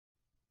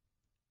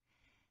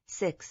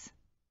6.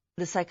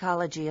 The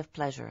Psychology of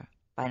Pleasure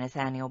by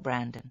Nathaniel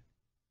Branden.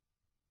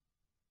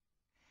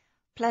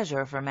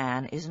 Pleasure for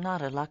man is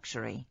not a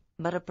luxury,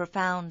 but a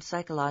profound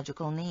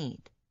psychological need.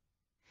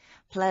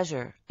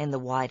 Pleasure, in the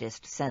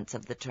widest sense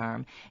of the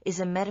term, is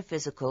a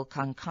metaphysical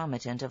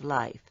concomitant of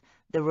life,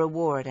 the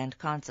reward and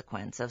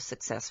consequence of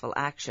successful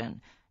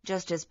action,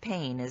 just as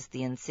pain is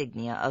the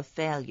insignia of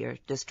failure,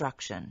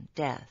 destruction,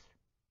 death.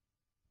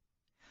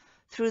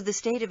 Through the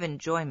state of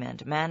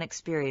enjoyment, man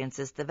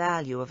experiences the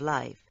value of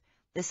life,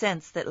 the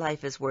sense that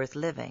life is worth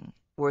living,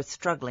 worth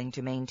struggling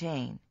to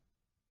maintain.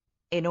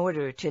 In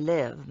order to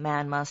live,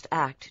 man must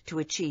act to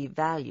achieve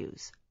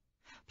values.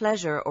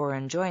 Pleasure or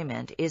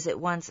enjoyment is at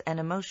once an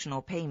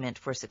emotional payment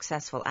for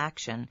successful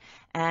action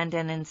and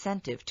an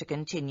incentive to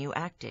continue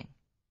acting.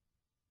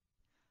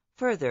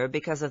 Further,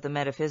 because of the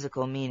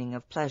metaphysical meaning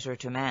of pleasure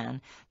to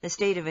man, the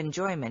state of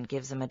enjoyment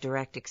gives him a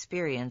direct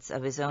experience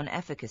of his own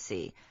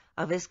efficacy,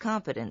 of his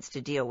competence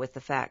to deal with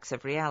the facts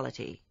of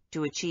reality,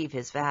 to achieve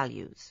his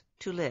values,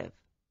 to live.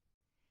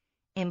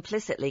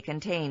 Implicitly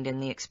contained in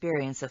the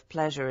experience of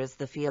pleasure is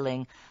the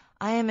feeling,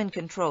 I am in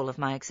control of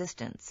my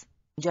existence,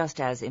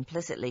 just as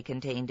implicitly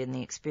contained in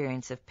the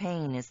experience of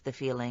pain is the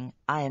feeling,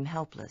 I am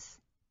helpless.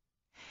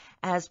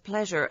 As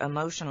pleasure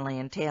emotionally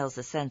entails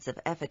a sense of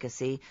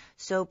efficacy,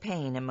 so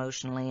pain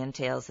emotionally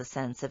entails a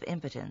sense of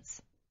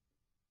impotence.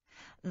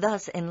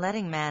 Thus, in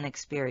letting man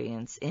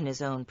experience in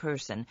his own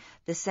person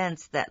the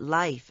sense that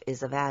life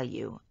is a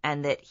value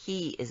and that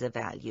he is a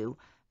value,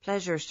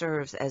 pleasure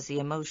serves as the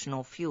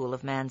emotional fuel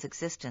of man's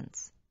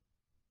existence.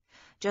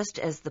 Just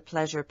as the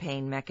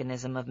pleasure-pain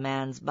mechanism of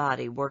man's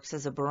body works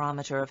as a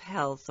barometer of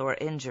health or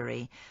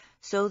injury,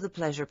 so the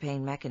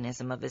pleasure-pain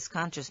mechanism of his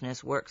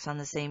consciousness works on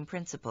the same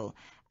principle,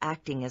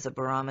 acting as a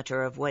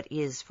barometer of what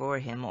is for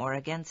him or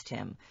against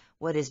him,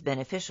 what is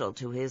beneficial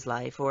to his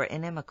life or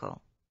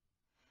inimical.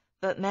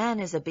 But man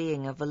is a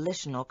being of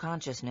volitional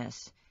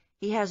consciousness.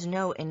 He has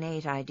no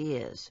innate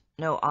ideas,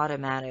 no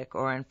automatic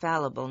or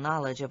infallible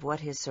knowledge of what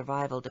his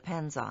survival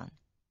depends on.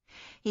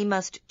 He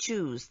must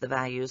choose the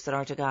values that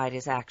are to guide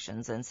his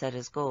actions and set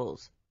his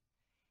goals.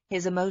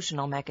 His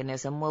emotional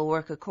mechanism will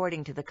work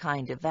according to the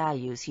kind of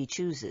values he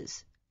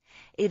chooses.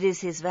 It is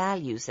his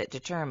values that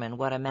determine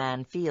what a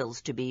man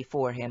feels to be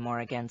for him or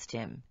against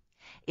him.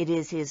 It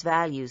is his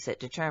values that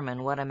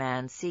determine what a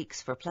man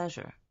seeks for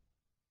pleasure.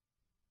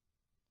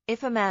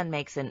 If a man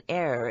makes an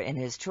error in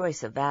his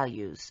choice of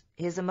values,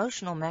 his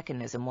emotional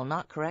mechanism will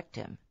not correct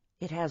him.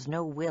 It has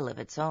no will of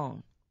its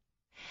own.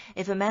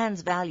 If a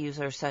man's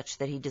values are such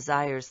that he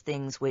desires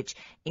things which,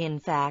 in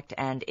fact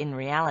and in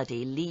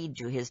reality, lead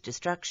to his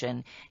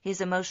destruction,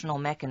 his emotional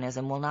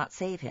mechanism will not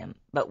save him,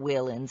 but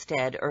will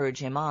instead urge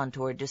him on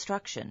toward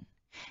destruction.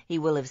 He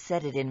will have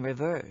set it in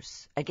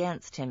reverse,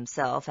 against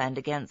himself and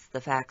against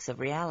the facts of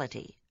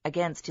reality,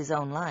 against his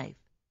own life.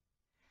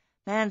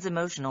 Man's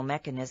emotional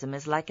mechanism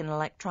is like an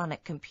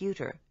electronic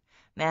computer.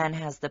 Man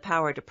has the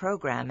power to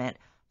program it,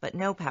 but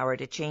no power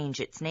to change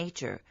its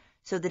nature,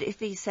 so that if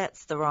he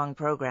sets the wrong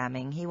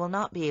programming, he will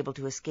not be able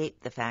to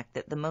escape the fact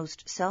that the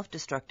most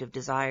self-destructive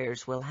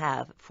desires will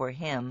have, for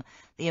him,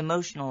 the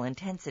emotional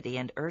intensity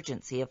and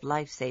urgency of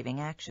life-saving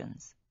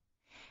actions.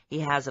 He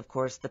has, of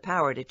course, the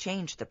power to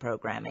change the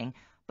programming,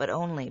 but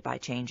only by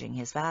changing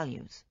his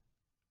values.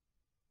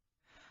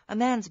 A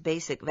man's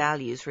basic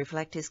values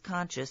reflect his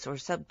conscious or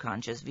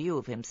subconscious view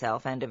of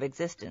himself and of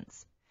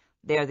existence.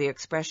 They are the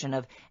expression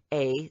of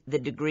A, the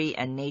degree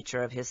and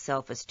nature of his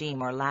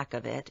self-esteem or lack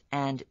of it,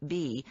 and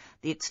B,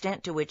 the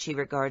extent to which he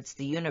regards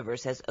the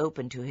universe as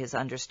open to his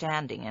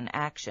understanding and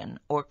action,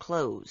 or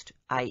closed,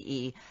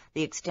 i.e.,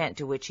 the extent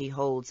to which he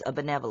holds a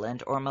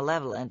benevolent or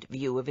malevolent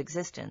view of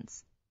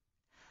existence.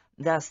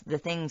 Thus, the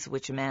things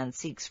which a man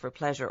seeks for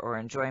pleasure or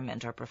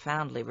enjoyment are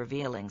profoundly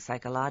revealing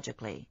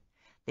psychologically.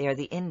 They are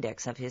the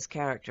index of his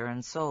character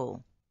and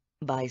soul.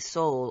 By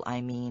soul,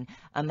 I mean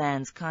a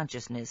man's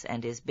consciousness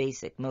and his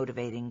basic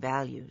motivating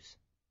values.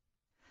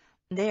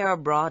 They are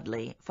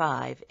broadly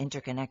 5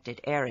 interconnected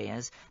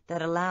areas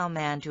that allow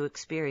man to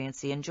experience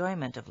the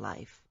enjoyment of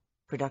life: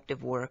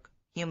 productive work,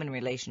 human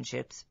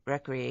relationships,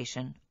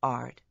 recreation,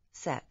 art,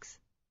 sex.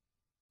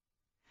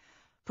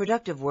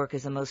 Productive work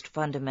is the most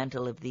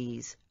fundamental of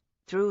these.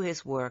 Through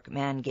his work,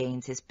 man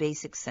gains his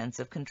basic sense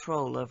of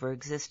control over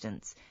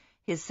existence,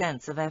 his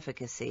sense of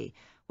efficacy,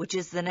 which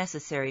is the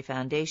necessary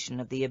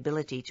foundation of the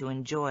ability to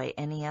enjoy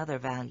any other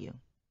value.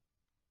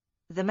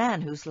 The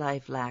man whose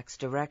life lacks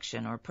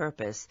direction or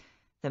purpose,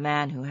 the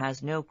man who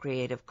has no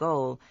creative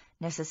goal,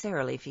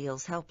 necessarily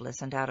feels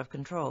helpless and out of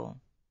control.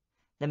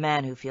 The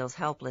man who feels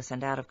helpless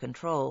and out of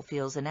control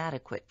feels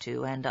inadequate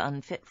to and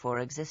unfit for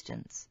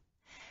existence.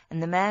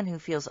 And the man who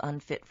feels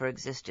unfit for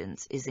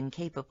existence is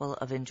incapable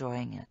of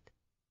enjoying it.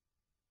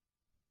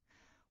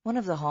 One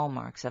of the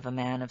hallmarks of a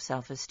man of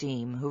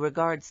self-esteem who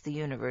regards the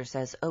universe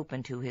as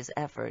open to his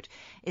effort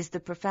is the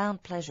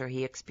profound pleasure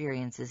he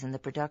experiences in the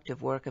productive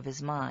work of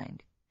his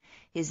mind.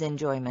 His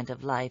enjoyment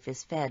of life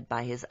is fed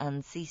by his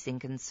unceasing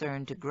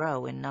concern to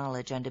grow in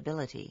knowledge and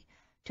ability,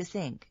 to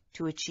think,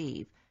 to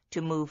achieve,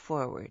 to move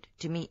forward,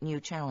 to meet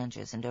new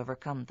challenges and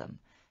overcome them,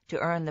 to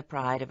earn the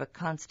pride of a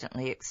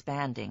constantly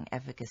expanding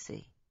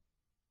efficacy.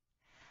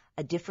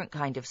 A different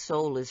kind of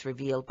soul is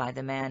revealed by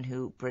the man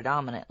who,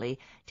 predominantly,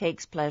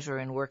 takes pleasure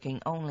in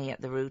working only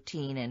at the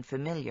routine and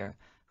familiar,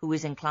 who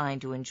is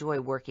inclined to enjoy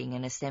working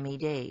in a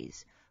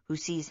semi-daze, who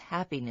sees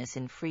happiness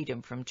in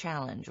freedom from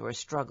challenge or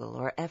struggle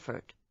or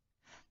effort.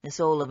 The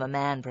soul of a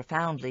man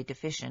profoundly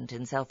deficient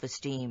in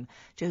self-esteem,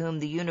 to whom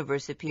the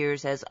universe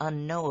appears as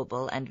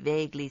unknowable and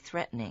vaguely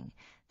threatening,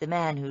 the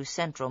man whose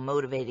central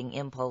motivating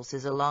impulse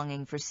is a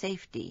longing for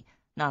safety,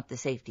 not the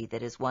safety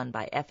that is won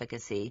by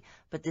efficacy,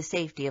 but the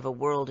safety of a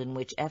world in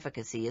which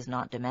efficacy is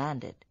not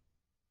demanded.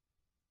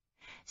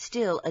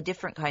 Still, a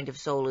different kind of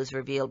soul is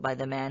revealed by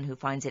the man who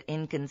finds it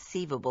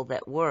inconceivable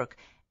that work,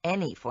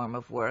 any form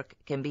of work,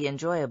 can be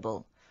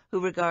enjoyable, who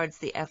regards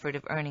the effort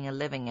of earning a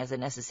living as a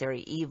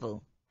necessary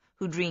evil,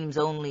 who dreams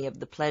only of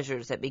the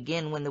pleasures that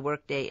begin when the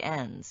workday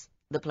ends,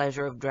 the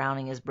pleasure of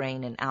drowning his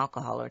brain in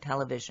alcohol or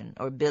television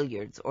or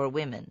billiards or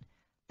women,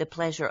 the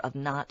pleasure of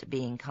not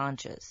being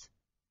conscious.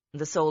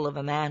 The soul of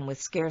a man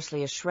with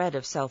scarcely a shred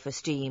of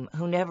self-esteem,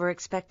 who never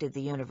expected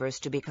the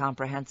universe to be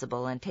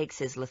comprehensible and takes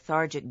his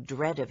lethargic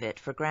dread of it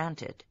for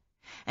granted,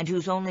 and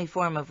whose only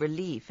form of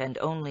relief and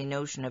only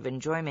notion of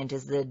enjoyment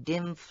is the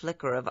dim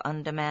flicker of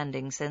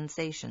undemanding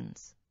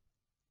sensations.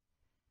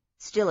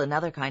 Still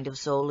another kind of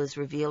soul is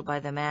revealed by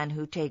the man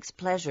who takes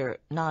pleasure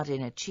not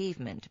in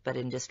achievement but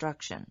in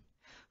destruction,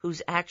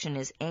 whose action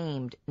is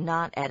aimed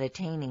not at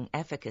attaining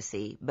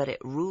efficacy but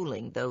at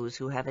ruling those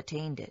who have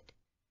attained it.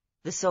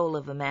 The soul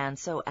of a man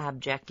so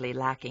abjectly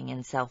lacking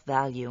in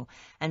self-value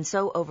and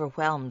so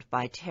overwhelmed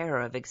by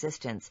terror of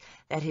existence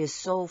that his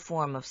sole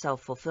form of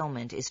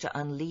self-fulfillment is to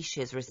unleash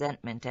his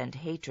resentment and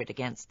hatred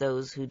against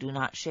those who do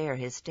not share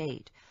his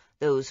state,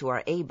 those who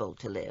are able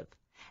to live,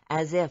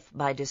 as if,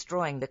 by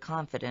destroying the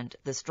confident,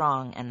 the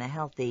strong, and the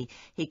healthy,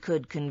 he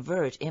could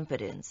convert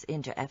impotence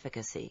into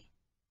efficacy.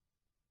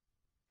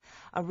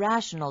 A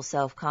rational,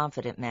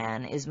 self-confident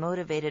man is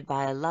motivated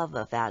by a love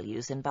of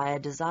values and by a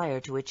desire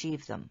to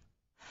achieve them.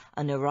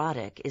 A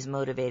neurotic is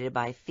motivated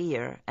by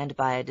fear and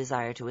by a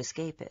desire to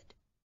escape it.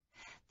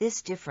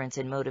 This difference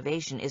in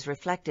motivation is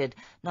reflected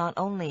not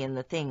only in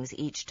the things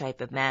each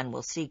type of man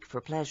will seek for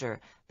pleasure,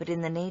 but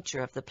in the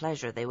nature of the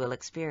pleasure they will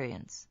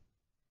experience.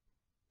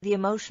 The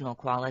emotional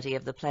quality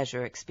of the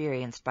pleasure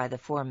experienced by the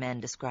four men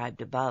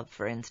described above,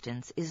 for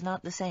instance, is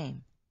not the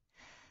same.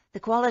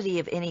 The quality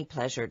of any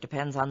pleasure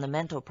depends on the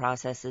mental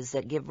processes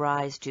that give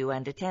rise to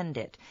and attend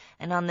it,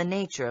 and on the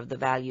nature of the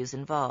values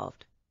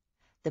involved.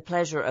 The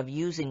pleasure of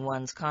using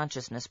one's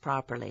consciousness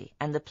properly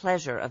and the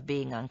pleasure of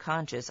being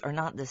unconscious are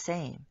not the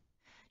same,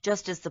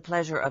 just as the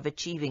pleasure of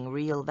achieving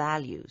real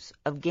values,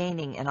 of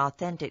gaining an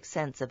authentic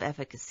sense of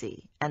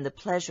efficacy, and the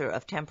pleasure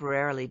of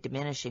temporarily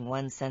diminishing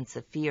one's sense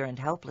of fear and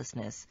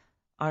helplessness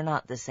are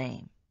not the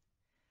same.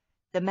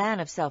 The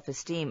man of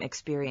self-esteem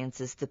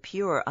experiences the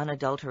pure,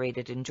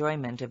 unadulterated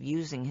enjoyment of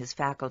using his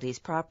faculties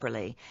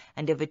properly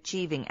and of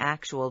achieving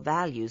actual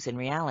values in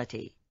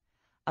reality,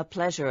 a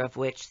pleasure of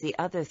which the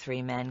other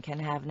three men can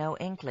have no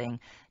inkling,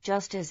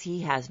 just as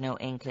he has no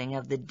inkling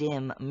of the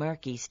dim,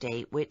 murky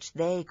state which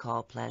they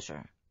call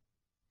pleasure.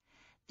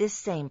 This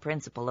same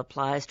principle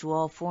applies to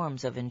all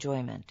forms of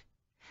enjoyment.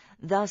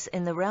 Thus,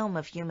 in the realm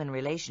of human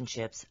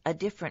relationships, a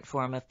different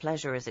form of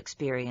pleasure is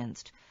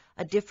experienced,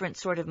 a different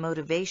sort of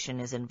motivation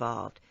is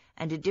involved,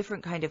 and a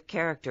different kind of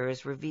character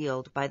is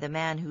revealed by the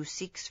man who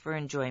seeks for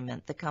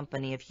enjoyment the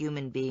company of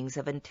human beings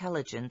of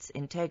intelligence,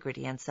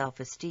 integrity, and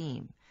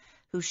self-esteem,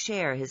 who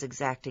share his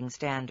exacting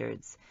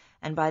standards,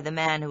 and by the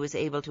man who is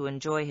able to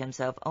enjoy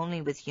himself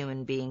only with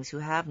human beings who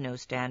have no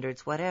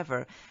standards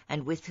whatever,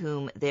 and with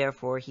whom,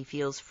 therefore, he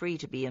feels free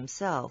to be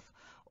himself,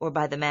 or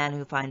by the man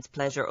who finds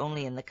pleasure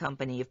only in the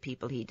company of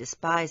people he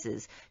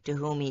despises, to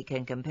whom he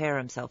can compare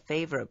himself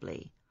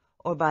favorably,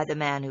 or by the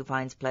man who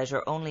finds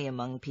pleasure only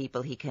among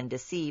people he can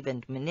deceive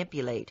and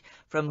manipulate,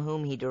 from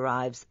whom he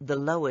derives the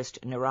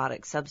lowest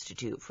neurotic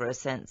substitute for a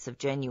sense of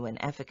genuine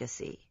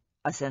efficacy,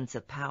 a sense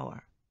of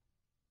power.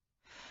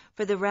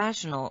 For the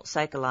rational,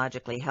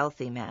 psychologically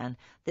healthy man,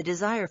 the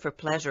desire for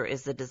pleasure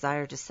is the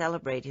desire to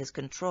celebrate his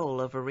control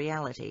over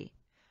reality.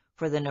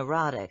 For the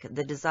neurotic,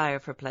 the desire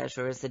for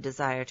pleasure is the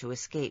desire to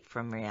escape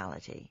from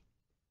reality.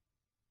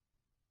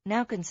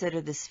 Now consider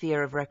the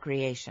sphere of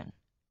recreation.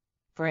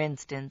 For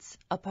instance,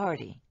 a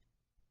party.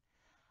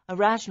 A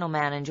rational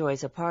man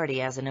enjoys a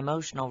party as an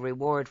emotional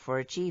reward for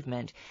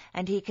achievement,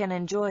 and he can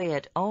enjoy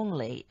it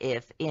only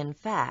if, in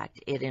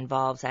fact, it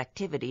involves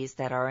activities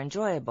that are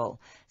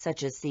enjoyable,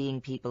 such as seeing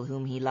people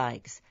whom he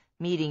likes,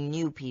 meeting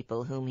new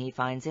people whom he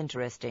finds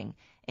interesting,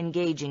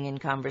 engaging in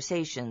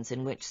conversations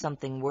in which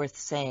something worth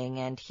saying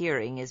and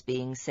hearing is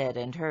being said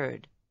and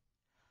heard.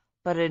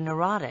 But a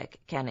neurotic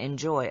can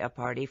enjoy a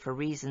party for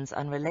reasons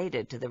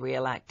unrelated to the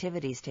real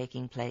activities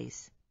taking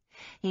place.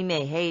 He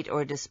may hate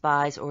or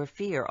despise or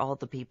fear all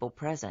the people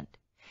present.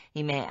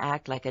 He may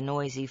act like a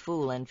noisy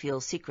fool and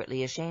feel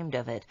secretly ashamed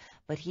of it,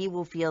 but he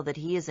will feel that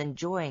he is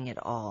enjoying it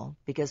all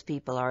because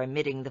people are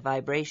emitting the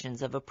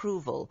vibrations of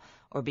approval,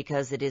 or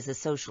because it is a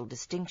social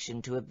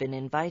distinction to have been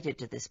invited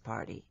to this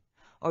party,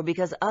 or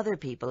because other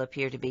people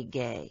appear to be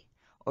gay,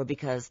 or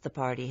because the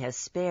party has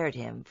spared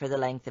him for the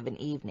length of an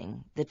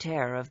evening the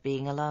terror of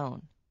being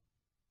alone.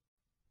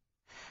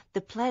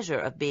 The pleasure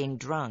of being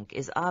drunk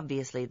is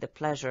obviously the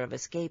pleasure of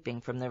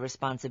escaping from the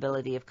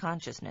responsibility of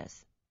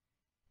consciousness.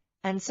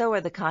 And so are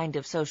the kind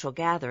of social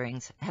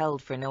gatherings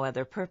held for no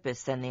other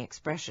purpose than the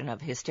expression of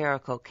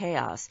hysterical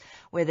chaos,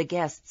 where the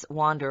guests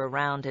wander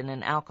around in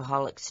an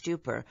alcoholic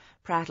stupor,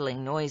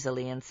 prattling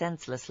noisily and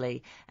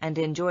senselessly, and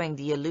enjoying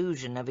the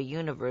illusion of a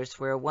universe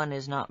where one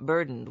is not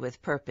burdened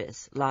with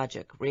purpose,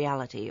 logic,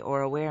 reality,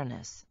 or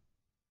awareness.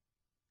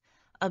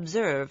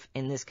 Observe,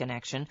 in this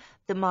connection,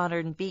 the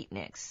modern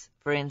beatniks,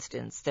 for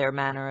instance, their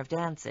manner of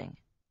dancing.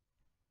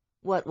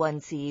 What one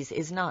sees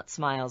is not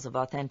smiles of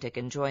authentic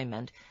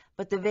enjoyment,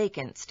 but the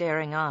vacant,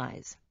 staring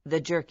eyes, the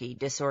jerky,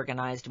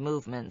 disorganized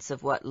movements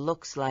of what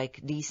looks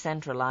like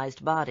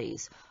decentralized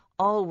bodies,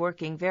 all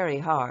working very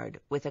hard,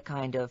 with a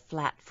kind of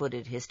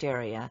flat-footed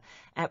hysteria,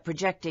 at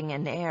projecting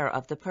an air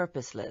of the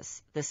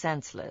purposeless, the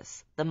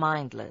senseless, the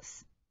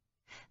mindless.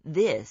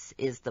 This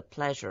is the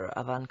pleasure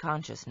of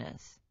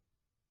unconsciousness.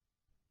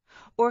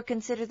 Or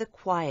consider the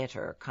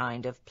quieter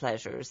kind of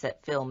pleasures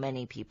that fill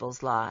many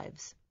people's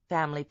lives: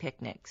 family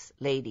picnics,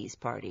 ladies'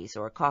 parties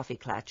or coffee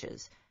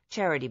klatches,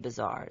 charity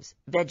bazaars,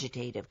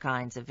 vegetative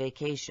kinds of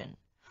vacation,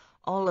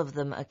 all of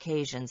them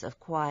occasions of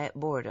quiet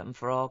boredom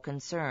for all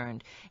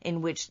concerned,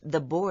 in which the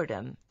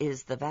boredom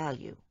is the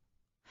value.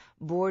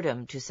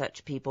 Boredom to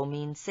such people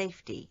means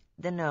safety,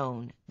 the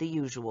known, the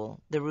usual,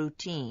 the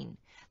routine,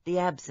 the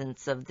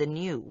absence of the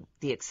new,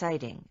 the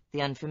exciting,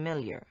 the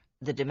unfamiliar,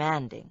 the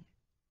demanding.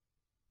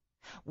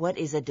 What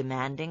is a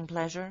demanding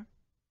pleasure?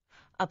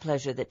 A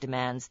pleasure that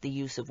demands the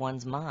use of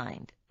one's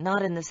mind,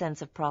 not in the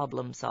sense of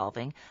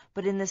problem-solving,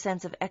 but in the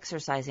sense of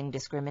exercising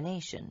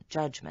discrimination,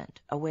 judgment,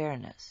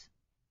 awareness.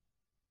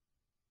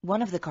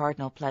 One of the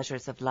cardinal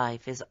pleasures of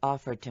life is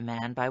offered to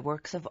man by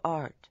works of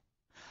art.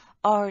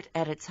 Art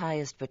at its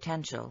highest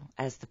potential,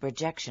 as the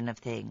projection of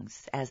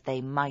things, as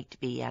they might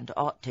be and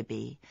ought to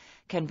be,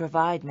 can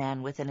provide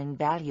man with an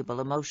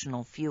invaluable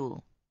emotional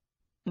fuel.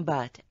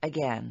 But,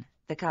 again,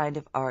 the kind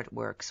of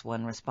artworks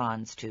one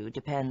responds to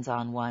depends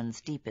on one's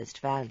deepest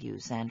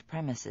values and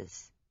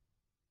premises.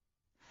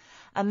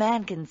 A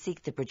man can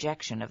seek the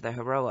projection of the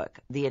heroic,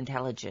 the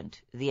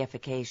intelligent, the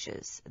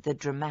efficacious, the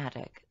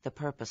dramatic, the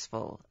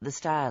purposeful, the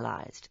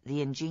stylized,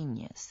 the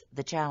ingenious,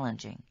 the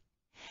challenging.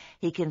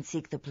 He can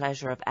seek the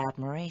pleasure of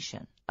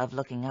admiration, of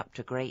looking up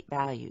to great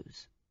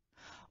values.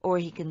 Or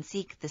he can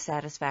seek the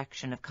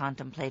satisfaction of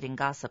contemplating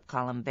gossip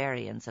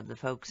columbarians of the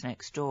folks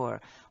next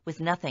door, with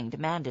nothing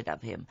demanded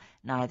of him,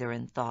 neither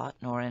in thought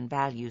nor in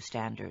value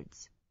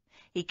standards.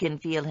 He can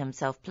feel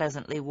himself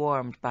pleasantly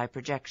warmed by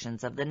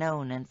projections of the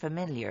known and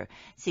familiar,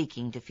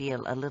 seeking to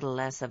feel a little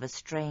less of a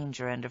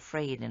stranger and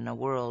afraid in a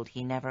world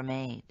he never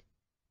made.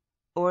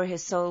 Or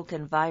his soul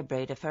can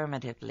vibrate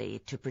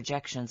affirmatively to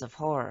projections of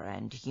horror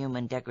and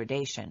human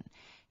degradation.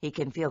 He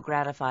can feel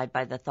gratified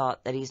by the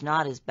thought that he's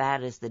not as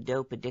bad as the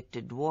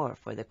dope-addicted dwarf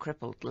or the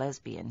crippled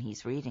lesbian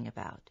he's reading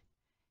about.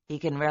 He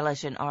can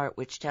relish in art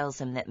which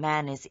tells him that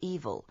man is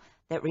evil,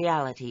 that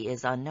reality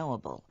is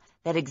unknowable,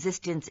 that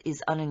existence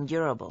is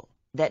unendurable,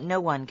 that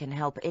no one can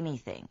help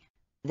anything,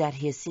 that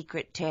his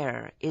secret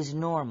terror is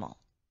normal.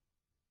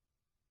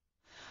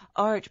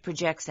 Art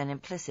projects an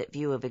implicit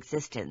view of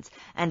existence,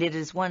 and it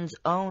is one's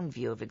own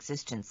view of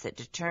existence that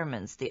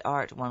determines the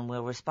art one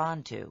will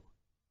respond to.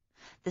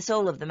 The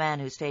soul of the man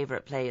whose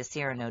favorite play is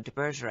Cyrano de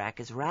Bergerac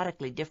is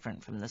radically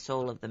different from the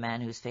soul of the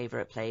man whose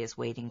favorite play is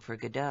Waiting for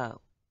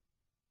Godot.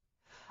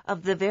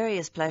 Of the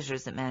various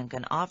pleasures that man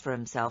can offer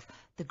himself,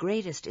 the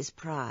greatest is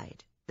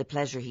pride, the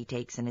pleasure he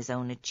takes in his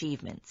own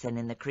achievements and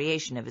in the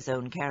creation of his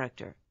own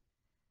character.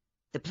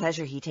 The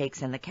pleasure he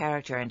takes in the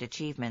character and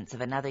achievements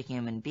of another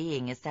human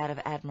being is that of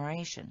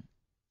admiration.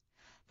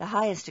 The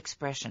highest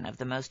expression of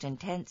the most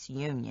intense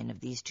union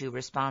of these two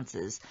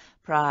responses,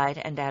 pride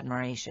and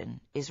admiration,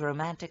 is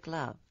romantic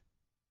love.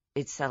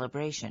 Its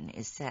celebration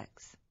is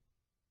sex.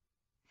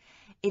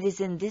 It is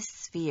in this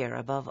sphere,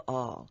 above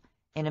all,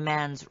 in a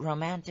man's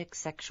romantic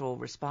sexual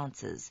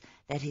responses,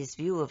 that his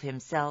view of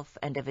himself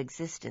and of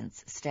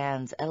existence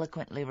stands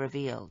eloquently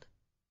revealed.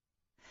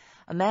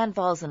 A man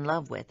falls in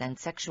love with and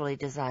sexually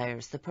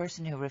desires the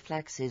person who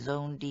reflects his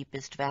own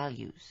deepest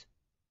values.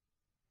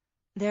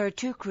 There are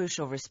two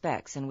crucial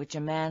respects in which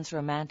a man's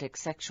romantic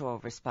sexual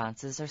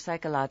responses are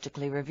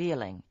psychologically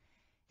revealing: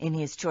 in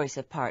his choice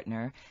of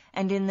partner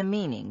and in the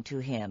meaning to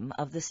him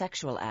of the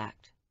sexual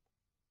act.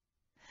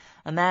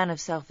 A man of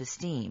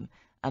self-esteem,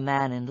 a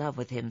man in love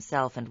with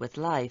himself and with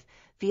life,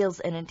 feels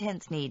an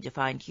intense need to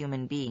find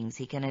human beings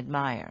he can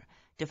admire,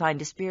 to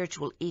find a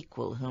spiritual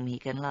equal whom he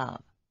can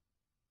love.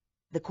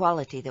 The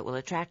quality that will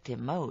attract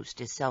him most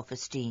is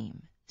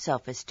self-esteem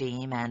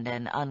and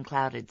an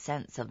unclouded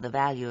sense of the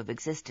value of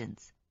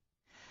existence.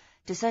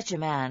 To such a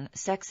man,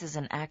 sex is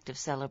an act of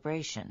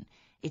celebration.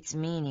 Its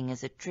meaning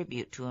is a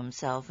tribute to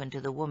himself and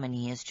to the woman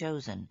he has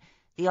chosen,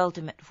 the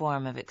ultimate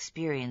form of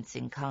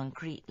experiencing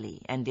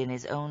concretely and in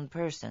his own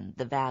person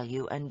the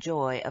value and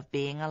joy of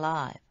being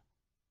alive.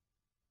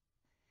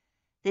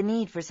 The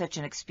need for such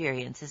an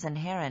experience is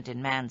inherent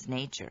in man's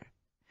nature.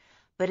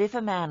 But if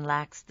a man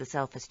lacks the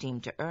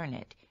self-esteem to earn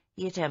it,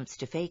 he attempts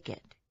to fake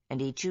it,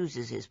 and he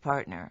chooses his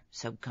partner,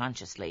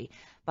 subconsciously,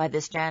 by the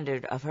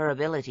standard of her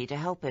ability to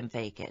help him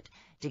fake it,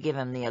 to give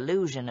him the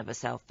illusion of a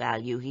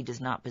self-value he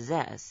does not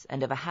possess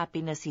and of a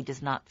happiness he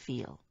does not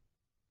feel.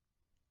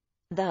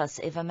 Thus,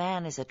 if a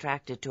man is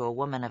attracted to a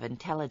woman of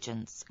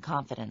intelligence,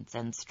 confidence,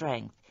 and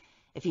strength,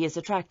 if he is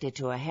attracted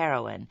to a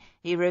heroine,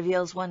 he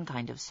reveals one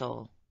kind of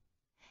soul.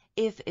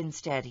 If,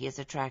 instead, he is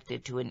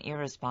attracted to an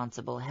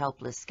irresponsible,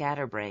 helpless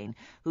scatterbrain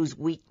whose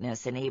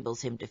weakness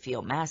enables him to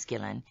feel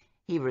masculine,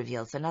 he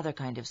reveals another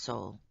kind of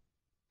soul.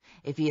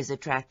 If he is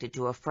attracted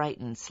to a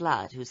frightened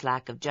slut whose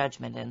lack of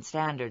judgment and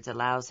standards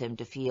allows him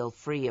to feel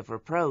free of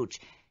reproach,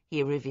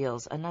 he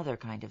reveals another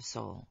kind of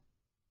soul.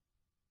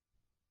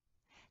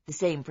 The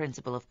same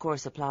principle, of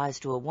course, applies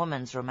to a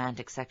woman's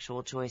romantic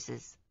sexual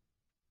choices.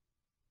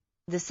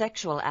 The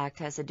sexual act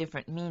has a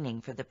different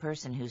meaning for the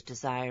person whose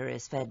desire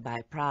is fed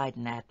by pride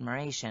and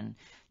admiration,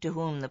 to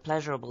whom the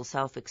pleasurable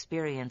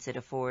self-experience it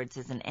affords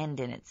is an end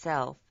in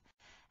itself,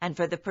 and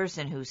for the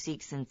person who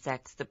seeks in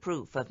sex the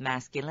proof of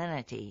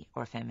masculinity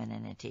or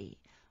femininity,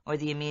 or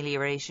the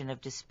amelioration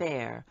of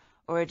despair,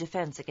 or a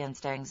defense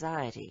against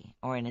anxiety,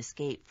 or an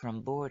escape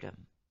from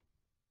boredom.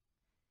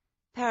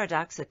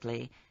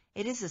 Paradoxically,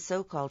 it is the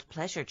so-called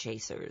pleasure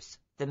chasers,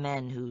 the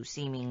men who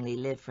seemingly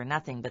live for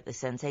nothing but the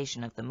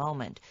sensation of the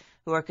moment,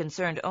 who are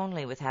concerned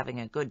only with having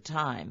a good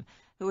time,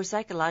 who are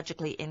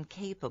psychologically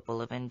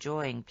incapable of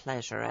enjoying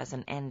pleasure as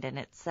an end in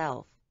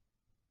itself.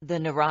 The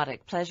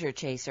neurotic pleasure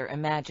chaser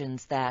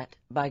imagines that,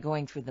 by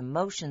going through the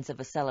motions of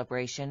a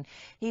celebration,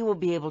 he will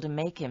be able to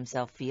make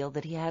himself feel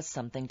that he has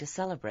something to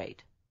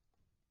celebrate.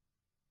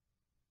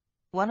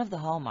 One of the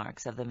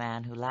hallmarks of the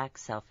man who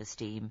lacks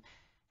self-esteem,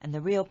 and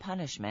the real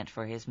punishment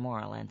for his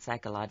moral and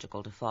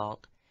psychological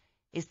default,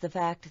 is the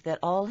fact that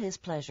all his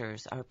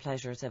pleasures are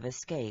pleasures of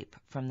escape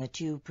from the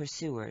two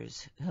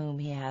pursuers whom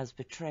he has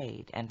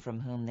betrayed and from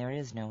whom there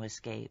is no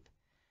escape,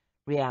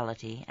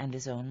 reality and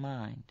his own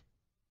mind.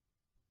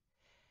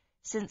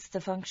 Since the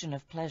function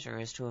of pleasure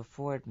is to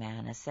afford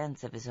man a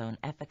sense of his own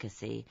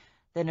efficacy,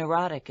 the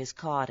neurotic is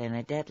caught in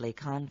a deadly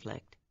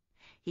conflict.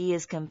 He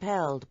is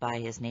compelled by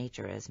his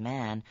nature as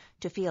man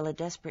to feel a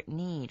desperate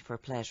need for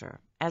pleasure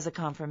as a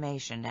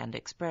confirmation and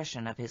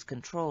expression of his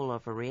control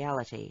over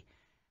reality,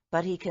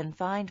 but he can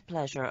find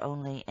pleasure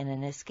only in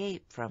an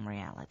escape from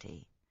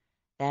reality.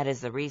 That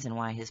is the reason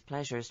why his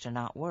pleasures do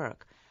not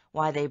work,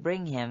 why they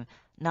bring him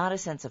not a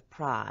sense of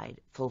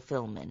pride,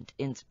 fulfillment,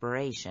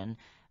 inspiration,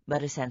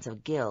 but a sense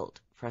of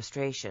guilt,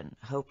 frustration,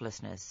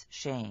 hopelessness,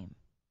 shame.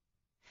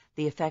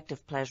 The effect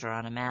of pleasure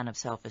on a man of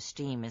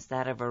self-esteem is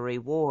that of a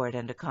reward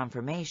and a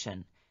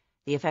confirmation.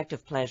 The effect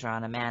of pleasure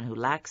on a man who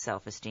lacks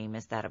self-esteem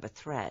is that of a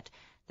threat,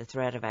 the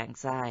threat of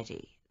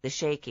anxiety, the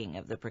shaking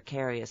of the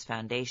precarious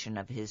foundation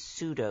of his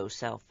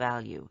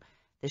pseudo-self-value,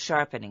 the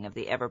sharpening of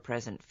the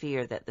ever-present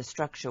fear that the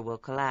structure will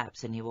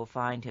collapse and he will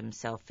find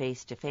himself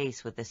face to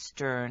face with a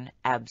stern,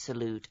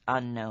 absolute,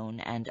 unknown,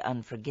 and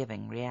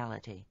unforgiving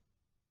reality.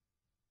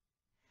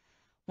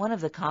 One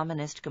of the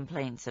commonest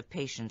complaints of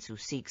patients who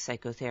seek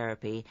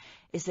psychotherapy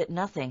is that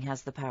nothing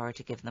has the power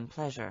to give them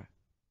pleasure,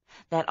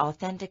 that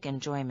authentic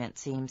enjoyment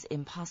seems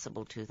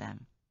impossible to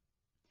them.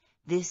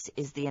 This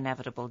is the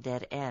inevitable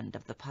dead end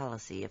of the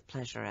policy of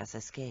pleasure as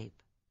escape.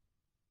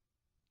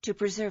 To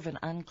preserve an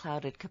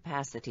unclouded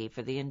capacity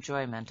for the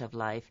enjoyment of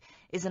life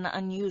is an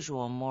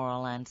unusual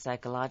moral and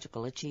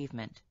psychological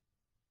achievement.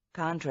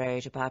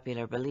 Contrary to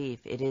popular belief,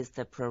 it is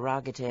the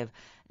prerogative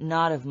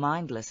not of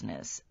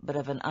mindlessness, but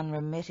of an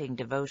unremitting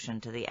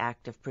devotion to the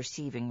act of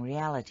perceiving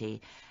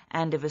reality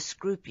and of a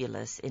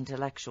scrupulous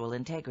intellectual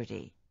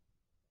integrity.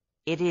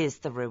 It is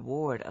the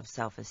reward of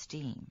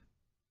self-esteem.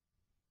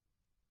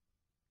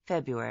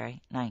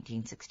 February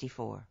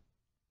 1964.